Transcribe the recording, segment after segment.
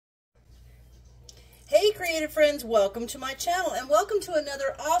creative friends, welcome to my channel and welcome to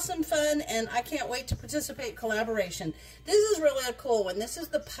another awesome, fun, and I can't wait to participate collaboration. This is really a cool one. This is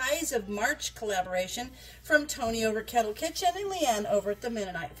the Pies of March collaboration from Tony over at Kettle Kitchen and Leanne over at the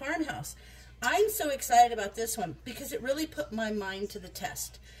Mennonite Farmhouse. I'm so excited about this one because it really put my mind to the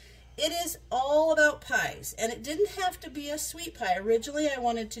test. It is all about pies, and it didn't have to be a sweet pie. Originally I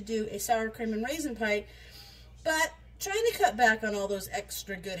wanted to do a sour cream and raisin pie, but trying to cut back on all those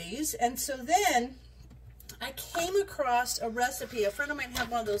extra goodies, and so then I came across a recipe. A friend of mine had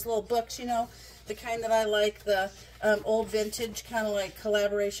one of those little books, you know, the kind that I like, the old vintage kind of like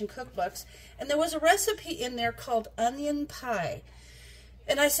collaboration cookbooks. And there was a recipe in there called onion pie.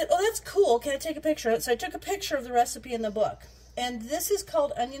 And I said, oh, that's cool. Can I take a picture of it? So I took a picture of the recipe in the book. And this is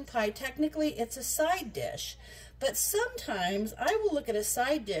called onion pie. Technically, it's a side dish. But sometimes I will look at a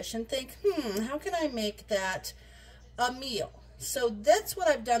side dish and think, how can I make that a meal? So that's what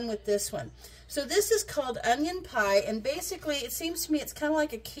I've done with this one. So this is called onion pie, and basically it seems to me it's kind of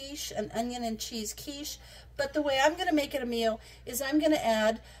like a quiche, an onion and cheese quiche, but the way I'm going to make it a meal is I'm going to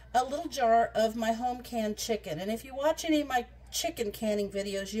add a little jar of my home canned chicken. And if you watch any of my chicken canning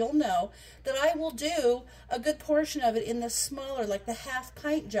videos, you'll know that I will do a good portion of it in the smaller, like the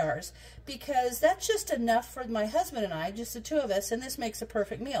half-pint jars, because that's just enough for my husband and I, just the two of us, and this makes a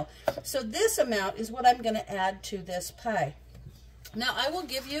perfect meal. So this amount is what I'm going to add to this pie. Now, I will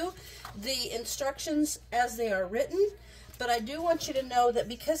give you the instructions as they are written, but I do want you to know that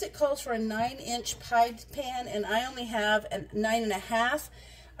because it calls for a 9-inch pie pan and I only have a 9.5,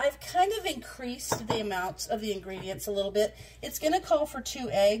 I've kind of increased the amounts of the ingredients a little bit. It's going to call for 2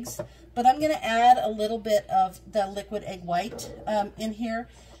 eggs, but I'm going to add a little bit of the liquid egg white in here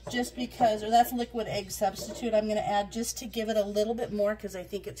just because, or that's liquid egg substitute I'm going to add just to give it a little bit more because I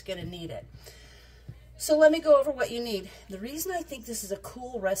think it's going to need it. So let me go over what you need. The reason I think this is a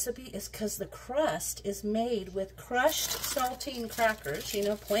cool recipe is because the crust is made with crushed saltine crackers, you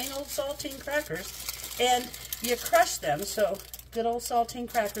know, plain old saltine crackers, and you crush them. So good old saltine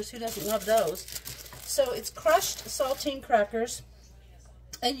crackers, who doesn't love those? So it's crushed saltine crackers,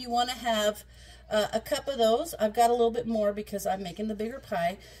 and you want to have a cup of those. I've got a little bit more because I'm making the bigger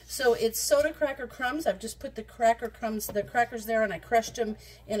pie. So it's soda cracker crumbs. I've just put the cracker crumbs, the crackers there, and I crushed them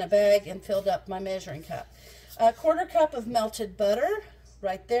in a bag and filled up my measuring cup. A 1/4 cup of melted butter,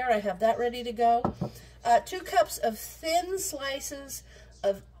 right there. I have that ready to go. 2 cups of thin slices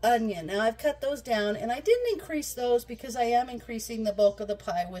of onion. Now I've cut those down, and I didn't increase those because I am increasing the bulk of the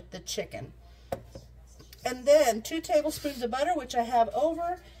pie with the chicken. And then 2 tablespoons of butter, which I have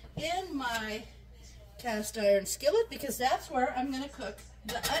over in my cast iron skillet because that's where I'm going to cook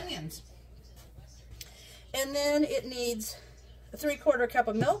the onions. And then it needs a 3/4 cup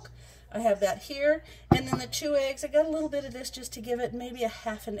of milk. I have that here. And then the 2 eggs. I got a little bit of this just to give it maybe a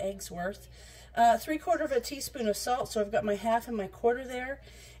half an egg's worth. 3/4 teaspoon of salt, so I've got my half and my 1/4 there.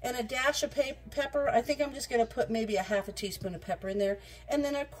 And a dash of pepper. I think I'm just going to put maybe a half a teaspoon of pepper in there. And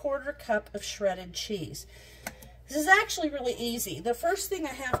then a 1/4 cup of shredded cheese. This is actually really easy. The first thing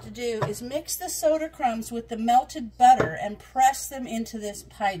I have to do is mix the soda crumbs with the melted butter and press them into this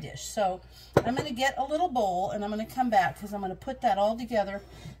pie dish. So I'm going to get a little bowl and I'm going to come back because I'm going to put that all together.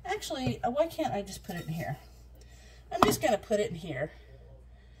 Actually, why can't I just put it in here? I'm just going to put it in here.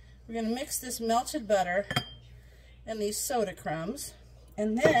 We're going to mix this melted butter and these soda crumbs,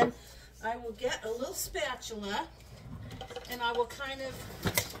 and then I will get a little spatula and I will kind of,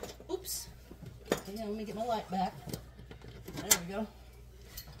 oops, let me get my light back. There we go.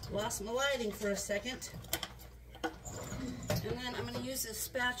 Lost my lighting for a second. And then I'm going to use this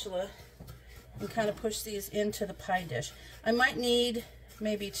spatula and kind of push these into the pie dish. I might need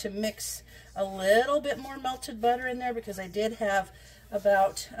maybe to mix a little bit more melted butter in there because I did have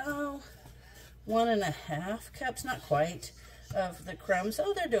about, 1.5 cups, not quite, of the crumbs.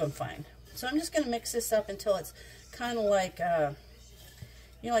 Oh, they're doing fine. So I'm just going to mix this up until it's kind of like,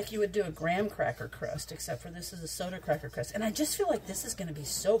 you know, like you would do a graham cracker crust, except for this is a soda cracker crust. And I just feel like this is going to be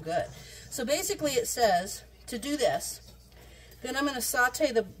so good. So basically it says to do this, then I'm going to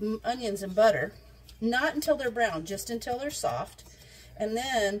saute the onions in butter, not until they're brown, just until they're soft. And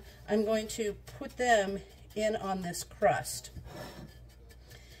then I'm going to put them in on this crust.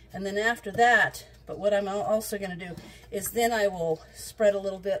 And then after that, but what I'm also going to do is then I will spread a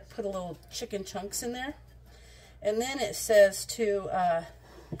little bit, put a little chicken chunks in there. And then it says to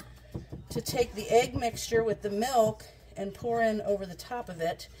take the egg mixture with the milk and pour in over the top of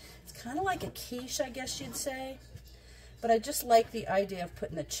it. It's kind of like a quiche, I guess you'd say. But I just like the idea of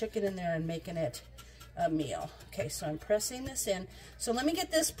putting the chicken in there and making it a meal. Okay, so I'm pressing this in. So let me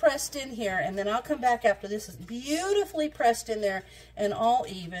get this pressed in here, and then I'll come back after this is beautifully pressed in there and all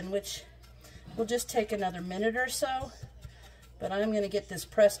even, which will just take another minute or so. But I'm going to get this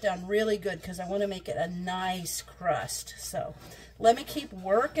pressed down really good because I want to make it a nice crust. So let me keep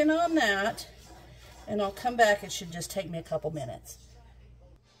working on that, and I'll come back. It should just take me a couple minutes.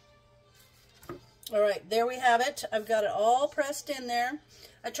 All right, there we have it. I've got it all pressed in there.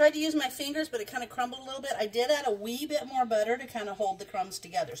 I tried to use my fingers, but it kind of crumbled a little bit. I did add a wee bit more butter to kind of hold the crumbs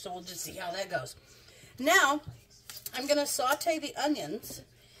together, so we'll just see how that goes. Now, I'm going to saute the onions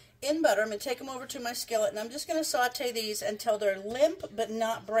in butter. I'm going to take them over to my skillet, and I'm just going to saute these until they're limp but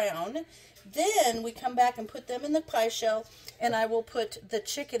not brown. Then we come back and put them in the pie shell, and I will put the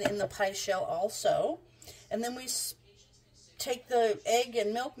chicken in the pie shell also. And then we take the egg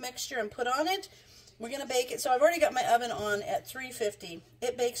and milk mixture and put on it. We're going to bake it. So I've already got my oven on at 350.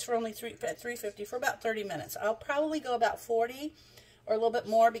 It bakes for only at 350 for about 30 minutes. I'll probably go about 40 or a little bit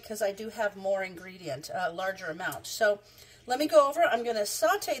more because I do have more ingredient, a larger amount. So let me go over. I'm going to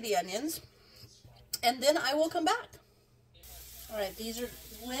saute the onions, and then I will come back. All right, these are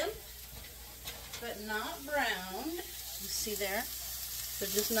limp but not brown. You see there? They're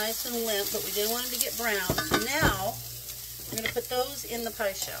just nice and limp, but we didn't want them to get brown. So now I'm going to put those in the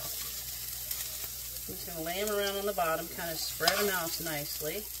pie shell. I'm just going to lay them around on the bottom, kind of spread them out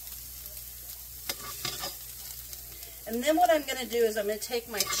nicely. And then what I'm going to do is I'm going to take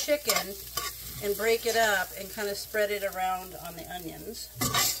my chicken and break it up and kind of spread it around on the onions.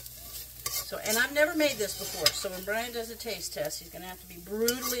 So, and I've never made this before, so when Brian does a taste test, he's going to have to be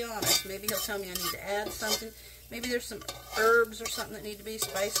brutally honest. Maybe he'll tell me I need to add something. Maybe there's some herbs or something that need to be,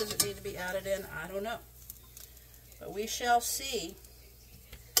 spices that need to be added in. I don't know. But we shall see.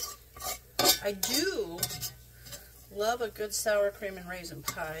 I do love a good sour cream and raisin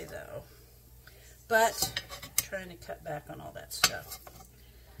pie, though. But I'm trying to cut back on all that stuff.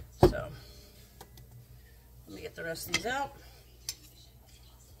 So, let me get the rest of these out.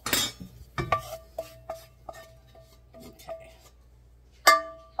 Okay.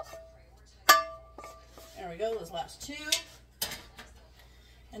 There we go, those last two.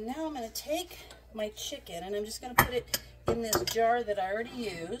 And now I'm going to take my chicken and I'm just going to put it in this jar that I already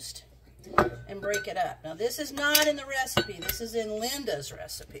used and break it up. Now this is not in the recipe, this is in Linda's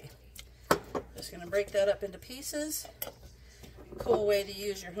recipe. Just going to break that up into pieces. Cool way to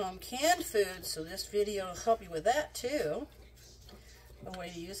use your home canned food, so this video will help you with that too. A way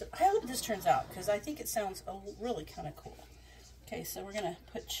to use it. I hope this turns out because I think it sounds really kind of cool. Okay, so we're going to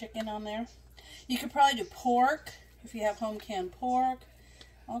put chicken on there. You could probably do pork if you have home canned pork.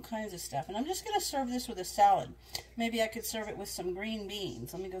 All kinds of stuff. And I'm just going to serve this with a salad. Maybe I could serve it with some green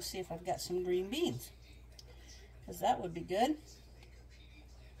beans. Let me go see if I've got some green beans, because that would be good.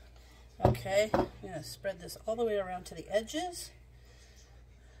 Okay, I'm going to spread this all the way around to the edges.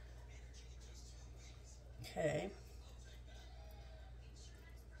 Okay.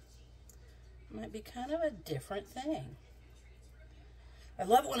 Might be kind of a different thing. I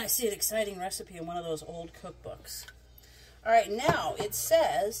love it when I see an exciting recipe in one of those old cookbooks. All right, now it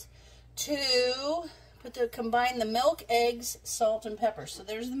says to combine the milk, eggs, salt, and pepper. So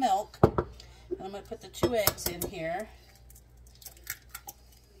there's the milk. And I'm going to put the 2 eggs in here.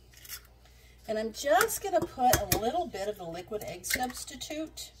 And I'm just going to put a little bit of the liquid egg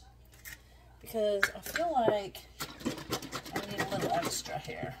substitute because I feel like I need a little extra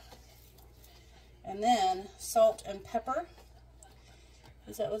here. And then salt and pepper.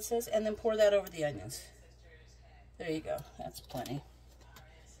 Is that what it says? And then pour that over the onions. There you go. That's plenty.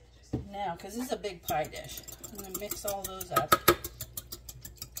 Now, because this is a big pie dish, I'm going to mix all those up.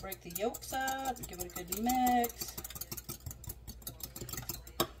 Break the yolks up, give it a good mix.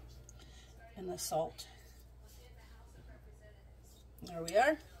 And the salt. There we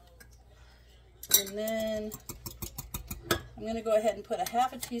are. And then I'm going to go ahead and put a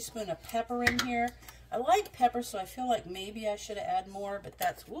half a teaspoon of pepper in here. I like pepper, so I feel like maybe I should add more, but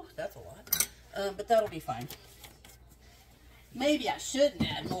that's a lot. But that'll be fine. Maybe I shouldn't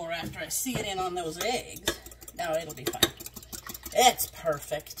add more after I see it in on those eggs. No, it'll be fine. It's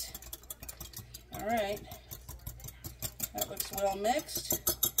perfect. All right. That looks well mixed.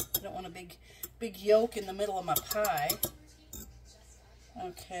 I don't want a big yolk in the middle of my pie.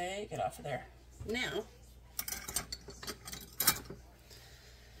 Okay, get off of there. Now,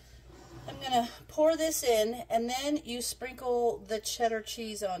 I'm going to pour this in, and then you sprinkle the cheddar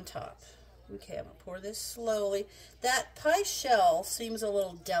cheese on top. Okay, I'm going to pour this slowly. That pie shell seems a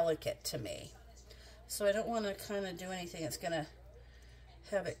little delicate to me, so I don't want to kind of do anything that's going to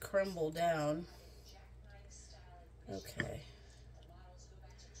have it crumble down. Okay.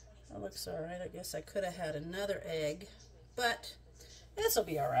 That looks all right. I guess I could have had another egg, but this will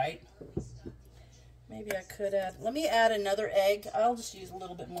be all right. Maybe I could add, let me add another egg. I'll just use a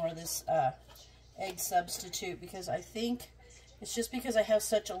little bit more of this egg substitute because I think it's just because I have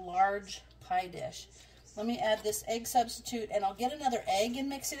such a large pie dish. Let me add this egg substitute, and I'll get another egg and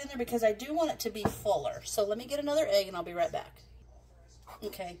mix it in there because I do want it to be fuller. So let me get another egg, and I'll be right back.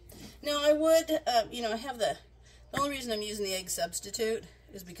 Okay. Now I would, you know, I have the only reason I'm using the egg substitute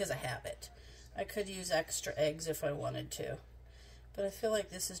is because I have it. I could use extra eggs if I wanted to. But I feel like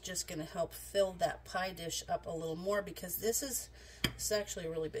this is just going to help fill that pie dish up a little more because this is actually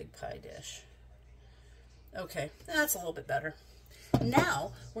a really big pie dish. Okay, that's a little bit better.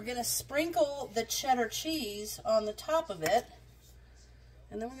 Now, we're going to sprinkle the cheddar cheese on the top of it.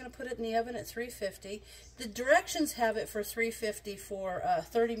 And then we're going to put it in the oven at 350. The directions have it for 350 for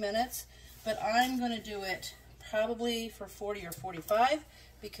 30 minutes. But I'm going to do it probably for 40 or 45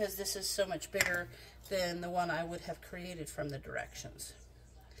 because this is so much bigger than the one I would have created from the directions.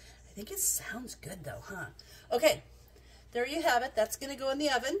 I think it sounds good though, huh? Okay, there you have it. That's going to go in the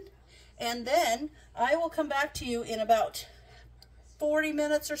oven. And then I will come back to you in about 40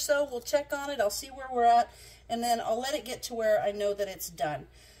 minutes or so. We'll check on it. I'll see where we're at. And then I'll let it get to where I know that it's done.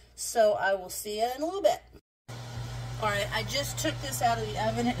 So I will see you in a little bit. All right, I just took this out of the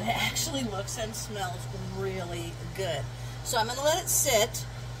oven. It actually looks and smells really good. So I'm going to let it sit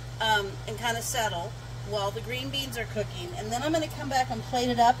and kind of settle while the green beans are cooking. And then I'm going to come back and plate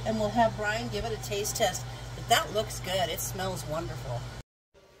it up, and we'll have Brian give it a taste test. But that looks good. It smells wonderful.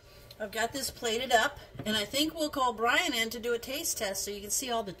 I've got this plated up, and I think we'll call Brian in to do a taste test so you can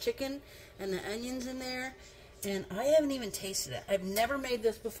see all the chicken and the onions in there. And I haven't even tasted it. I've never made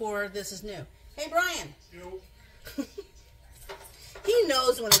this before. This is new. Hey, Brian. Yo. He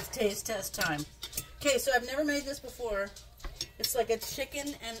knows when it's taste test time. Okay, so I've never made this before. It's like a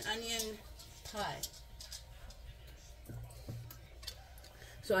chicken and onion pie.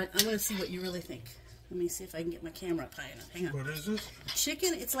 So I'm going to see what you really think. Let me see if I can get my camera up high enough. Hang on. What is this?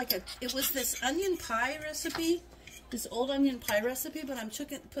 Chicken, it's like it was this onion pie recipe, this old onion pie recipe, but I'm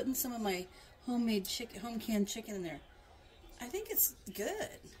putting some of my homemade chicken, home-canned chicken in there. I think it's good.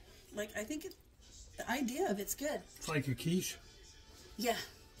 Like, I think the idea of it's good. It's like a quiche? Yeah,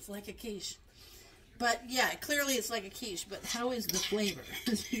 it's like a quiche. But, yeah, clearly it's like a quiche, but how is the flavor?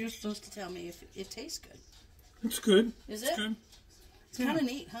 You're supposed to tell me if it tastes good. It's good. Is it? It's good. It's kind of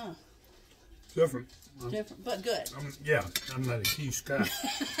neat, huh? Different. Different, but good. Yeah, I'm not a quiche guy.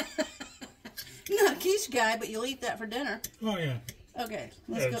 You're not a quiche guy, but you'll eat that for dinner. Oh, yeah. Okay.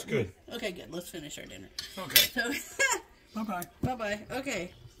 Yeah, it's good. Okay, good. Let's finish our dinner. Okay. So, Bye-bye. bye-bye.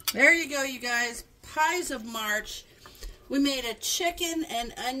 Okay. There you go, you guys. Pies of March. We made a chicken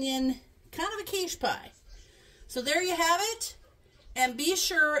and onion, kind of a quiche pie. So there you have it. And be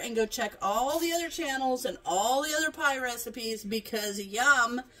sure and go check all the other channels and all the other pie recipes because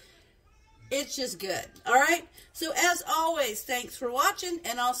yum. It's just good. All right? So as always, thanks for watching,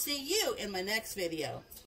 and I'll see you in my next video.